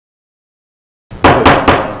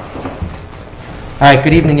All right,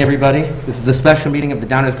 good evening, everybody. This is a special meeting of the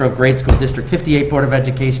Downers Grove Grade School District 58 Board of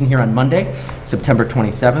Education here on Monday, September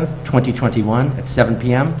 27th, 2021 at 7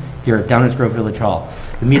 p.m. here at Downers Grove Village Hall.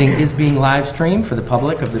 The meeting is being live streamed for the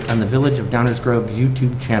public on the Village of Downers Grove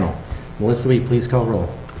YouTube channel. Melissa, will you please call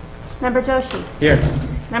roll? Member Doshi. Here.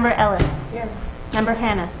 Member Ellis. Here. Member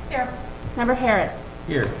Hannes. Here. Member Harris.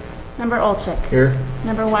 Here. Member Olczyk. Here.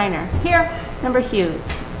 Member Weiner. Here. Member Hughes.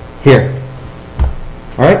 Here.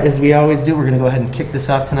 All right, as we always do, we're going to go ahead and kick this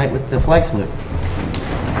off tonight with the flag salute.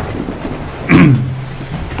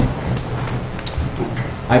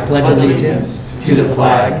 I pledge allegiance to the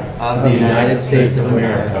flag of the United States of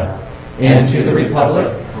America and to the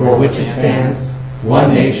republic for which it stands,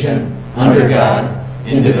 one nation, under God,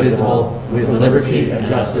 indivisible, with liberty and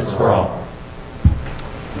justice for all.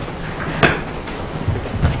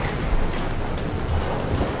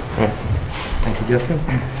 Thank you, Justin.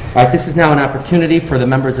 All right, this is now an opportunity for the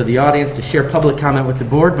members of the audience to share public comment with the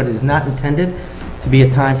board, but it is not intended to be a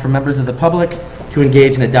time for members of the public to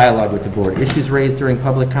engage in a dialogue with the board. Issues raised during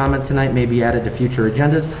public comment tonight may be added to future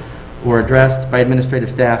agendas or addressed by administrative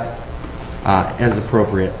staff as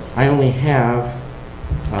appropriate. I only have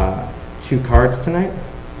 2 cards tonight.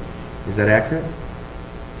 Is that accurate?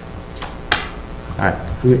 All right.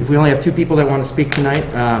 If we only have 2 people that want to speak tonight,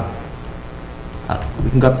 we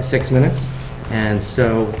can go up to 6 minutes. And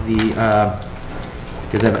so,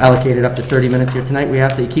 because I've allocated up to 30 minutes here tonight, we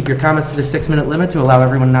ask that you keep your comments to the 6-minute limit to allow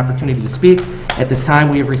everyone an opportunity to speak. At this time,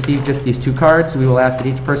 we have received just these 2 cards, so we will ask that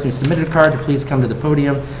each person who submitted a card to please come to the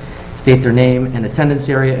podium, state their name and attendance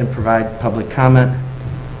area, and provide public comment.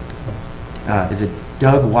 Is it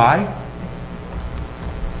Doug Y?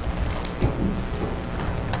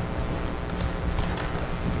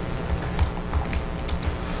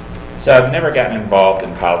 So I've never gotten involved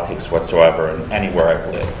in politics whatsoever in anywhere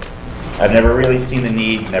I've lived. I've never really seen the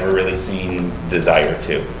need, never really seen desire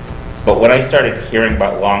to. But when I started hearing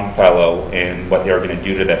about Longfellow and what they were going to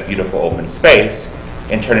do to that beautiful open space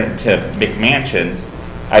and turn it into McMansions,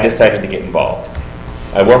 I decided to get involved.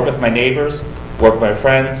 I worked with my neighbors, worked with my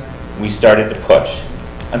friends, we started to push.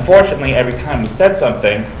 Unfortunately, every time we said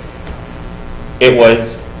something, it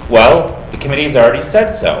was, well, the committee's already said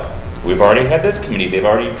so. We've already had this committee, they've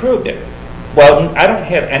already approved it. Well, I don't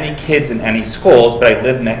have any kids in any schools, but I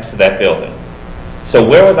live next to that building. So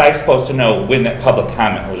where was I supposed to know when that public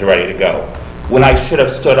comment was ready to go? When I should have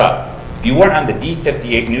stood up. If you weren't on the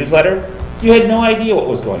D58 newsletter, you had no idea what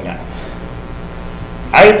was going on.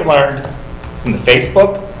 I've learned from the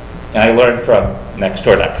Facebook, and I learned from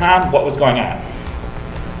nextdoor.com what was going on.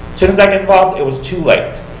 As soon as I got involved, it was too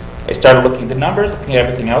late. I started looking at the numbers, looking at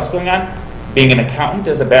everything else going on. Being an accountant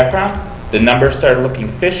as a background, the numbers started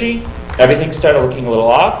looking fishy, everything started looking a little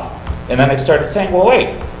off, and then I started saying, well,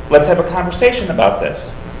 wait, let's have a conversation about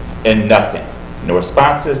this. And nothing. No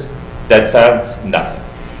responses, dead silence, nothing.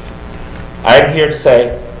 I'm here to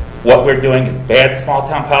say what we're doing is bad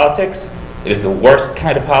small-town politics. It is the worst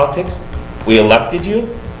kind of politics. We elected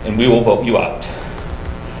you, and we will vote you out.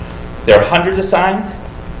 There are hundreds of signs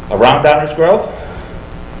around Downers Grove.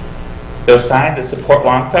 Those signs that support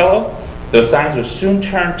Longfellow, those signs will soon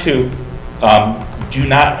turn to do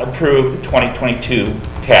not approve the 2022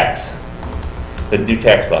 tax, the new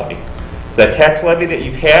tax levy. So that tax levy that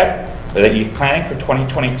you've had, or that you're planning for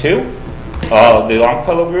 2022, the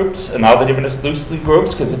Longfellow groups and all the different loosely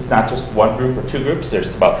groups, because it's not just 1 group or 2 groups,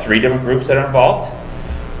 there's about 3 different groups that are involved.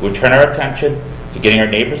 We'll turn our attention to getting our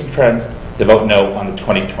neighbors and friends to vote no on the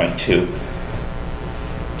 2022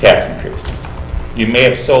 tax increase. You may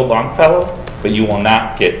have sold Longfellow, but you will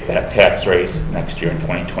not get that tax raise next year in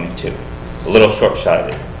 2022. A little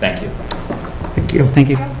short-sighted. Thank you. Thank you. Thank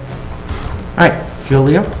you. All right,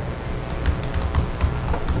 Julia.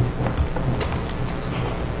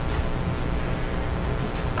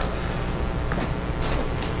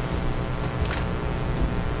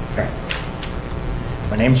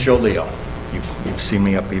 My name's Joe Leo. You've seen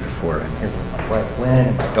me up here before. I'm here with my wife Lynn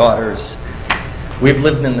and my daughters. We've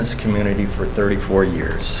lived in this community for 34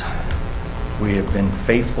 years. We have been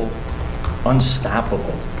faithful,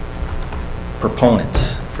 unstoppable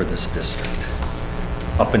proponents for this district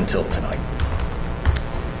up until tonight.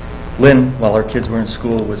 Lynn, while our kids were in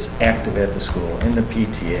school, was active at the school, in the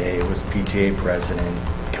PTA, was PTA president,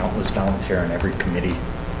 countless volunteer on every committee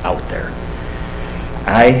out there.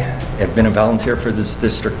 I have been a volunteer for this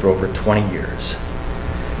district for over 20 years,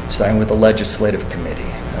 starting with the legislative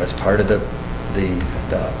committee. I was part of the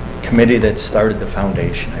committee that started the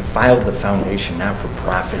foundation. I filed the foundation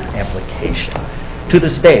not-for-profit application. To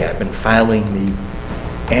this day, I've been filing the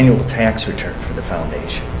annual tax return for the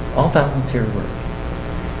foundation. All volunteer work.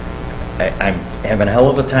 I'm having a hell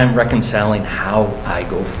of a time reconciling how I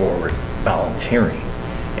go forward volunteering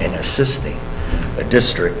and assisting a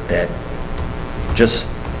district that just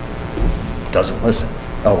doesn't listen.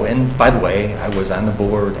 Oh, and by the way, I was on the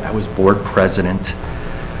board. I was board president.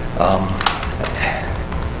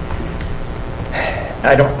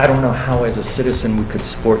 I don't know how, as a citizen, we could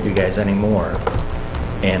support you guys anymore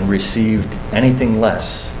and received anything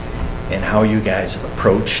less in how you guys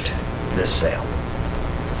approached this sale.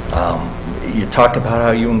 You talked about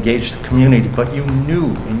how you engaged the community, but you knew,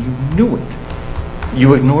 and you knew it.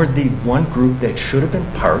 You ignored the one group that should have been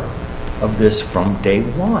part of this from day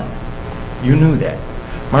one. You knew that.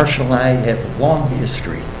 Marshall and I have a long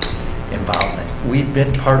history involvement. We've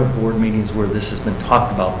been part of board meetings where this has been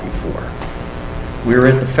talked about before. We were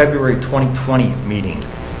at the February 2020 meeting,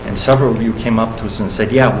 and several of you came up to us and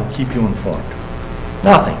said, yeah, we'll keep you informed.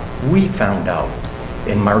 Nothing. We found out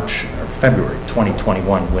in March or February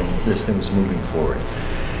 2021 when this thing was moving forward.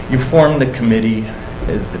 You formed the committee,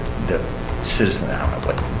 the citizen, I don't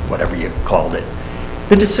know, whatever you called it.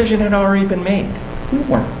 The decision had already been made. We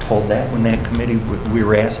weren't told that when that committee, we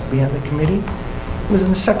were asked to be on the committee. It was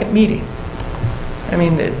in the second meeting. I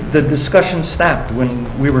mean, the discussion stopped when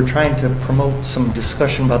we were trying to promote some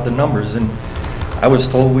discussion about the numbers, and I was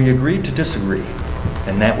told we agreed to disagree,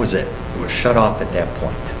 and that was it. It was shut off at that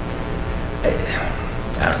point. I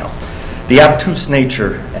don't know. The obtuse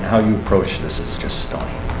nature and how you approach this is just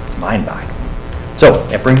stunning. It's mind-boggling. So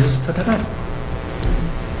that brings us to tonight.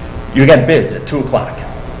 You got bids at 2 o'clock.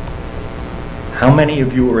 How many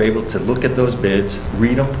of you were able to look at those bids,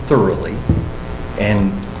 read them thoroughly,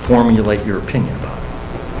 and formulate your opinion about it?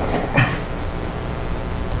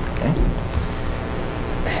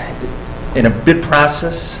 Okay. In a bid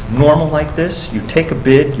process, normal like this, you take a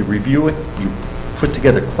bid, you review it, you put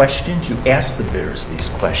together questions, you ask the bidders these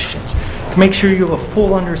questions to make sure you have a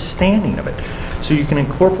full understanding of it, so you can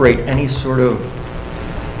incorporate any sort of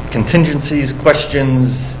contingencies,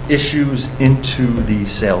 questions, issues into the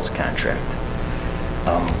sales contract.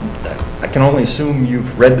 I can only assume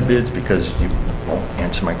you've read the bids because you won't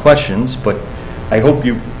answer my questions, but I hope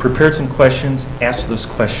you prepared some questions, asked those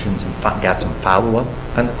questions, and got some follow-up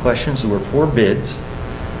on the questions. There were 4 bids.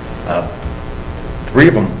 3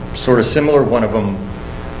 of them sort of similar, one of them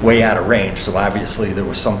way out of range, so obviously there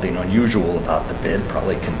was something unusual about the bid,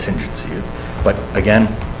 probably contingency. But again,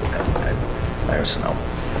 I also know.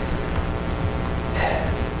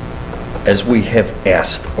 As we have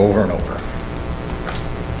asked over and over,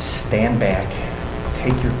 stand back,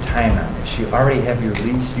 take your time on this. You already have your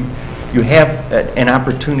lease. You have an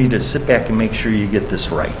opportunity to sit back and make sure you get this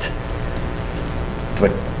right.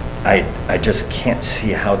 But I just can't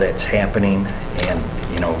see how that's happening, and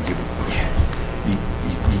you know, you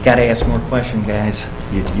got to ask more questions, guys.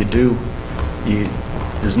 You do.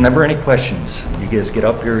 There's never any questions. You guys get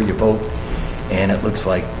up here, you vote, and it looks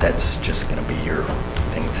like that's just going to be your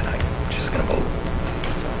thing tonight. You're just going to vote.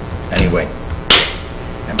 Anyway,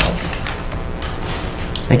 I'm out.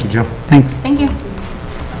 Thank you, Joe. Thanks. Thank you.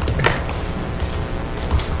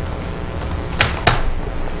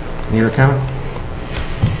 Any other comments?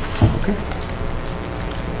 Okay.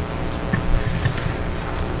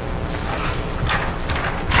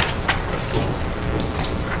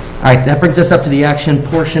 All right, that brings us up to the action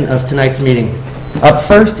portion of tonight's meeting. Up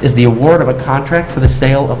first is the award of a contract for the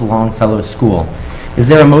sale of Longfellow School. Is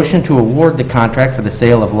there a motion to award the contract for the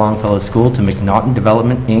sale of Longfellow School to McNaughton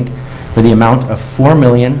Development, Inc. for the amount of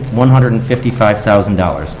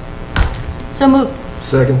 $4,155,000? So moved.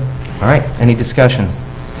 Second. All right, any discussion?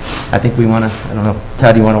 I think we want to, I don't know,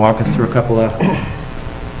 Todd, you want to walk us through a couple of,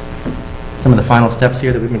 some of the final steps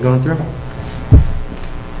here that we've been going through?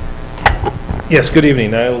 Yes, good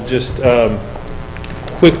evening. I'll just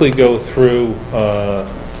quickly go through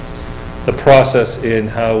the process in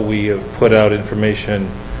how we have put out information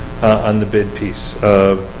on the bid piece.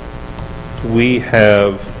 We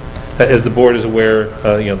have, as the board is aware,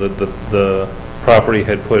 you know, the property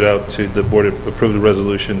had put out to, the board had approved the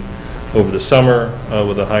resolution over the summer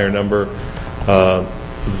with a higher number.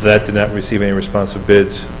 That did not receive any responsive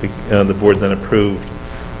bids. The board then approved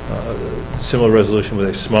similar resolution with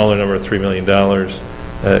a smaller number of $3 million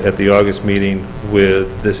at the August meeting,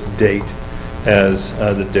 with this date as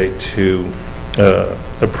the date to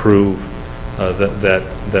approve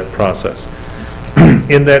that process.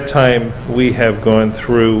 In that time, we have gone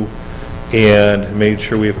through and made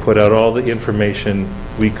sure we have put out all the information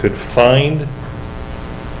we could find,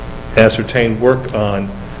 ascertain, work on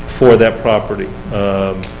for that property.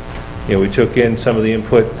 You know, we took in some of the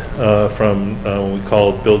input from what we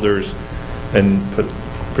called builders and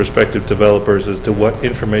prospective developers as to what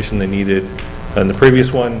information they needed on the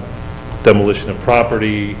previous one, demolition of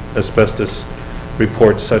property, asbestos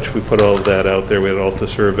reports, such. We put all of that out there. We had an Alta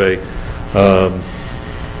survey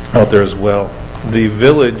out there as well. The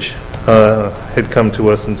village had come to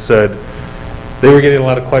us and said they were getting a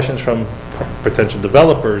lot of questions from potential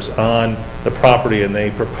developers on the property, and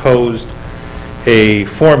they proposed a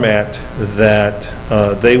format that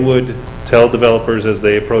they would tell developers as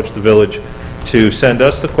they approach the village to send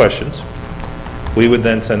us the questions. We would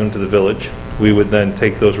then send them to the village. We would then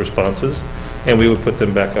take those responses, and we would put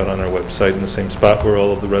them back out on our website in the same spot where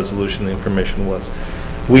all of the resolution, the information was.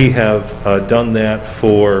 We have done that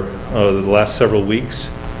for the last several weeks,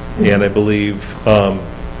 and I believe the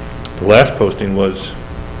last posting was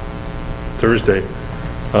Thursday,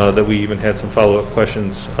 that we even had some follow-up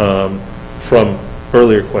questions from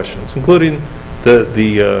earlier questions, including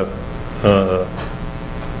the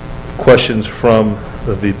questions from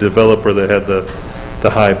the developer that had the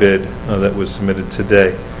high bid that was submitted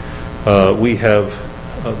today. We have,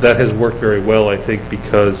 that has worked very well, I think,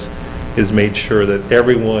 because it's made sure that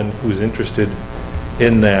everyone who's interested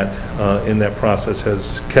in that process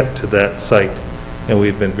has kept to that site, and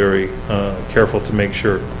we've been very careful to make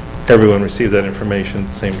sure everyone received that information at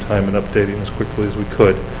the same time and updating as quickly as we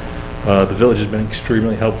could. The village has been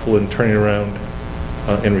extremely helpful in turning around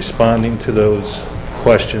and responding to those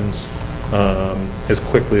questions as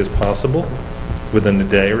quickly as possible within a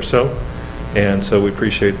day or so, and so we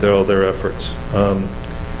appreciate all their efforts.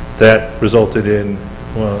 That resulted in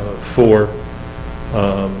 4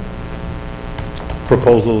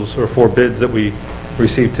 proposals or 4 bids that we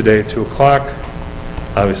received today at 2 o'clock.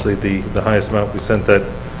 Obviously, the highest amount, we sent that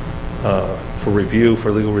for review,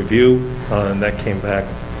 for legal review, and that came back,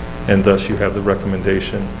 and thus you have the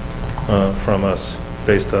recommendation from us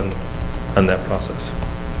based on that process.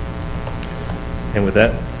 And with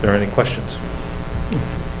that, are there any questions?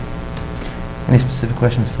 Any specific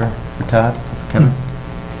questions for Todd, for Kevin?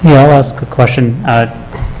 Yeah, I'll ask a question.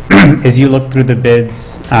 As you look through the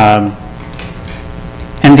bids,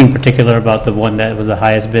 anything particular about the one that was the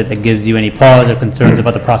highest bid that gives you any pause or concerns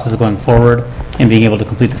about the process going forward and being able to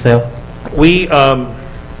complete the sale? We,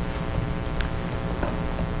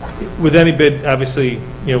 with any bid, obviously,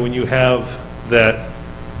 you know, when you have that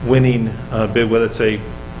winning bid, whether it's a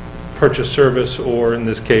purchase service or in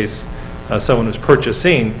this case, someone who's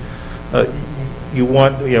purchasing, you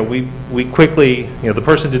want, you know, we quickly, you know, the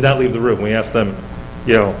person did not leave the room. We asked them,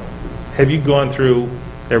 you know, have you gone through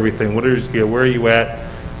everything? What is, you know, where are you at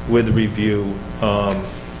with the review?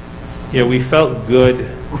 You know, we felt good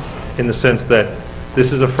in the sense that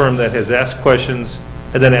this is a firm that has asked questions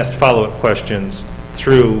and then asked follow-up questions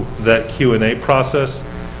through that Q&A process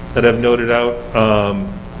that I've noted out.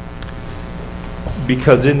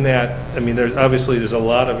 Because in that, I mean, there's a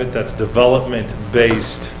lot of it that's development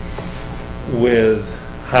based with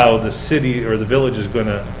how the city or the village is going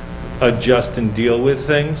to adjust and deal with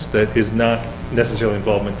things that is not necessarily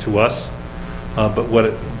involvement to us, but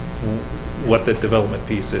what that development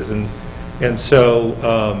piece is. And so,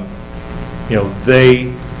 you know,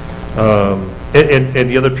 they, and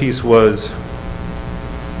the other piece was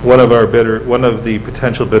one of the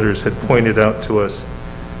potential bidders had pointed out to us,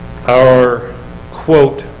 our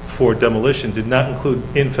quote for demolition did not include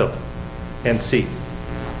infill and seed.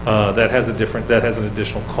 That has an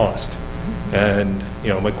additional cost. And, you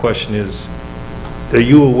know, my question is, are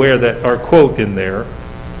you aware that our quote in there,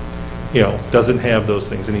 you know, doesn't have those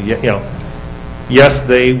things? And, you know, yes,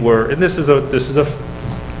 they were, and this is a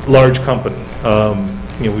large company.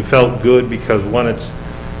 You know, we felt good because, one, it's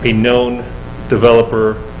a known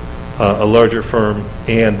developer, a larger firm,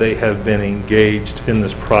 and they have been engaged in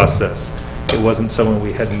this process. It wasn't someone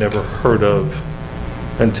we had never heard of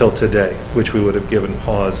until today, which we would have given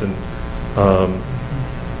pause and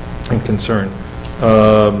concern.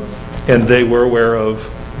 And they were aware of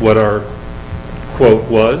what our quote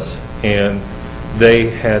was, and they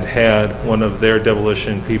had one of their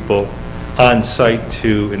demolition people on site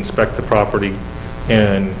to inspect the property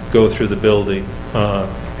and go through the building.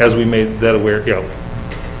 As we made that aware, you know,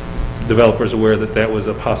 developers aware that that was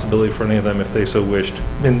a possibility for any of them if they so wished.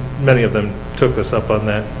 And many of them took us up on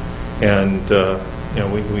that, and you know,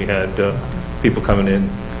 we had people coming in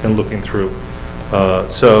and looking through.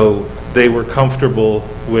 So they were comfortable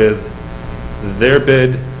with their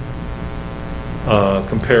bid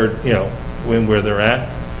compared, you know, where they're at,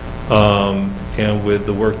 and with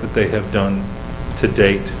the work that they have done to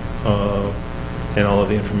date, and all of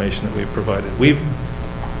the information that we've provided. We've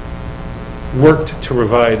worked to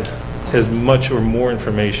provide as much or more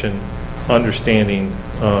information, understanding,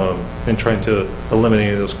 and trying to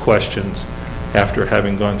eliminate those questions after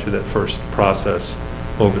having gone through that first process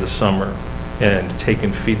over the summer. and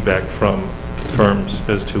taken feedback from firms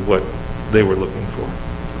as to what they were looking for.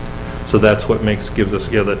 So that's what gives us,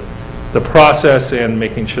 the process and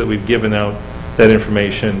making sure that we've given out that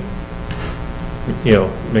information,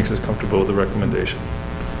 makes us comfortable with the recommendation.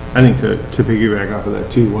 I think to piggyback off of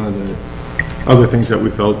that too, one of the other things that we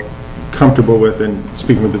felt comfortable with, and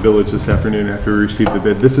speaking with the village this afternoon after we received the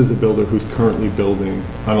bid, this is a builder who's currently building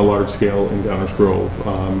on a large scale in Downers Grove,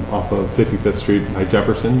 off of 55th Street by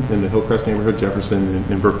Jefferson, in the Hillcrest neighborhood, Jefferson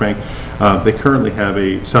and Burbank. They currently have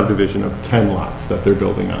a subdivision of 10 lots that they're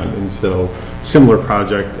building on, and so similar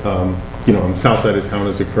project, on the south side of town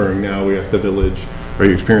is occurring now. We asked the village, are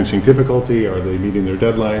you experiencing difficulty? Are they meeting their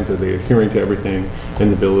deadlines? Are they adhering to everything?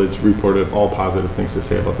 And the village reported all positive things to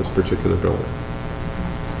say about this particular building.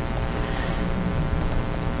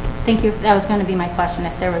 Thank you. That was going to be my question,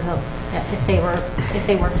 if there was if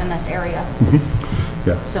they worked in this area.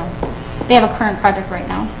 Yeah. So they have a current project right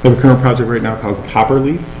now. They have a current project right now called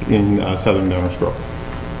Copperleaf in southern Downers Grove.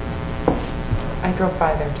 I drove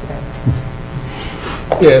by there today.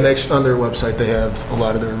 Yeah, and actually on their website they have a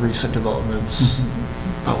lot of their recent developments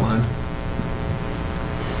outlined.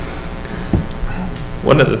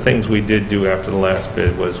 One of the things we did do after the last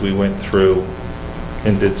bid was we went through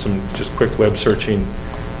and did some just quick web searching,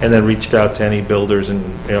 and then reached out to any builders and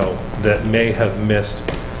that may have missed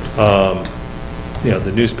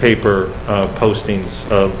the newspaper postings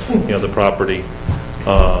of the property,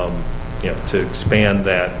 to expand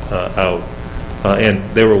that out. And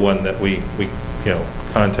they were one that we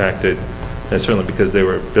contacted, certainly because they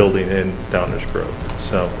were building in Downers Grove.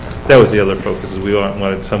 So that was the other focus, is we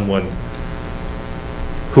wanted someone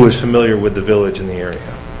who was familiar with the village in the area.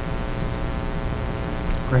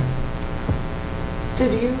 Great.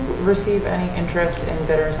 Did you receive any interest in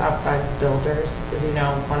bidders outside builders? As you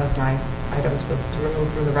know, one of my items was to remove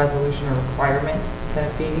from the resolution a requirement that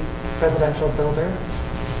it be residential builder.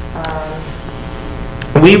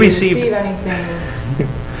 We Did received... you receive anything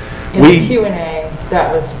in the Q&A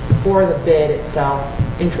that was for the bid itself,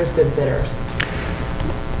 interested bidders?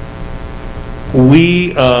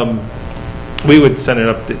 We would send it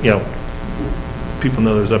up to, people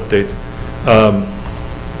know there's updates.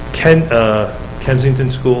 Kensington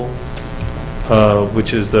School,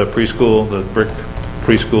 which is the preschool, the brick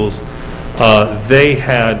preschools, they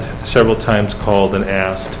had several times called and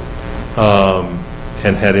asked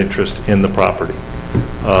and had interest in the property.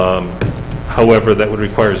 However, that would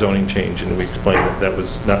require zoning change, and we explained that that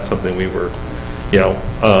was not something we were, Right,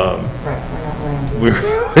 we're not landing.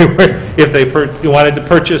 if they wanted to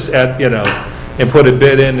purchase at, and put a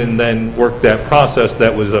bid in and then work that process,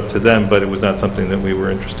 that was up to them, but it was not something that we were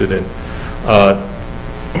interested in.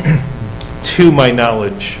 To my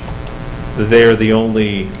knowledge, they are the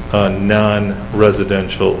only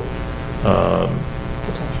non-residential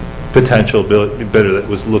potential bidder that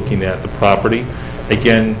was looking at the property.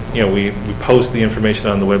 Again, we post the information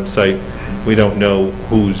on the website. We don't know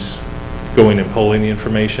who's going and polling the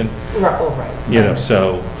information. Right.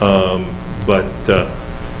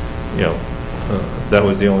 That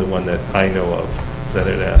was the only one that I know of that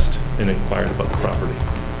had asked and inquired about the property.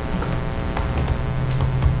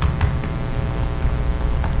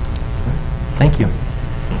 Thank you.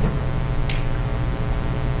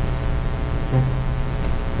 Okay.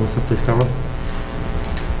 Melissa, please call roll.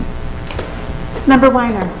 Member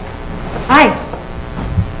Weiner. Aye.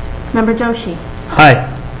 Member Doshi. Aye.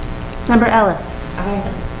 Member Ellis. Aye.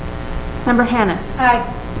 Member Hannis. Aye.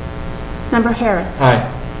 Member Harris. Aye.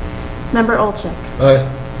 Member Olchek. Aye.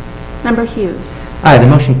 Member Hughes. Aye, the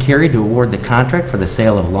motion carried to award the contract for the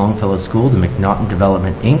sale of Longfellow School to McNaughton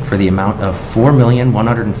Development, Inc. for the amount of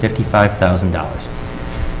 $4,155,000.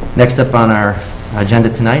 Next up on our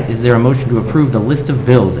agenda tonight, is there a motion to approve the list of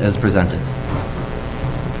bills as presented?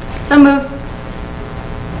 So moved.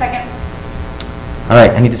 Second. All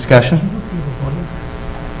right, any discussion?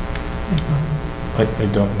 I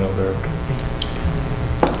don't know their...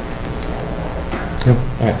 No.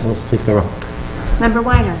 All right, Melissa, please go roll. Member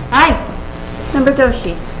Weiner. Aye. Member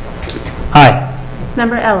Doshi. Aye.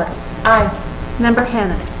 Member Ellis. Aye. Member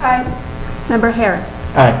Hannis. Aye. Member Harris.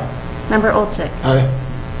 Aye. Member Olchek. Aye.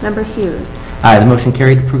 Member Hughes. Aye, the motion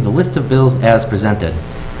carried to approve the list of bills as presented.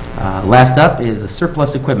 Last up is the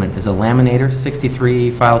surplus equipment, is a laminator,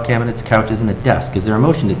 63 file cabinets, couches, and a desk. Is there a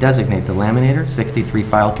motion to designate the laminator, 63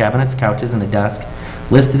 file cabinets, couches, and a desk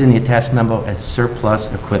listed in the attached memo as surplus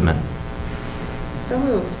equipment? So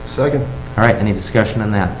moved. Second. All right, any discussion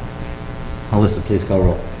on that? Melissa, please call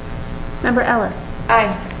roll. Member Ellis.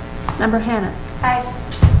 Aye. Member Hannis. Aye.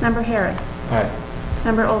 Member Harris. Aye.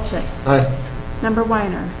 Member Olchek. Aye. Member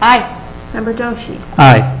Weiner. Aye. Member Doshi.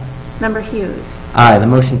 Aye. Member Hughes. Aye, the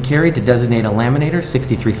motion carried to designate a laminator,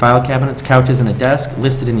 63 file cabinets, couches, and a desk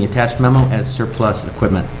listed in the attached memo as surplus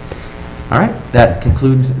equipment. All right, that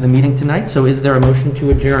concludes the meeting tonight, so is there a motion to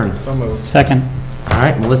adjourn? So moved. Second. All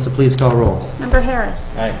right, Melissa, please call roll. Member Harris.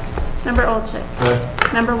 Aye. Member Olchik.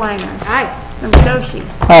 Aye. Member Weiner. Aye. Member Doshi.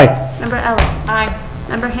 Aye. Member Ellis. Aye.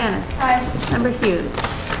 Member Hannis. Aye. Member Hughes.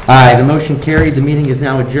 Aye, the motion carried. The meeting is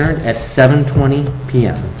now adjourned at 7:20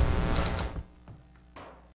 PM.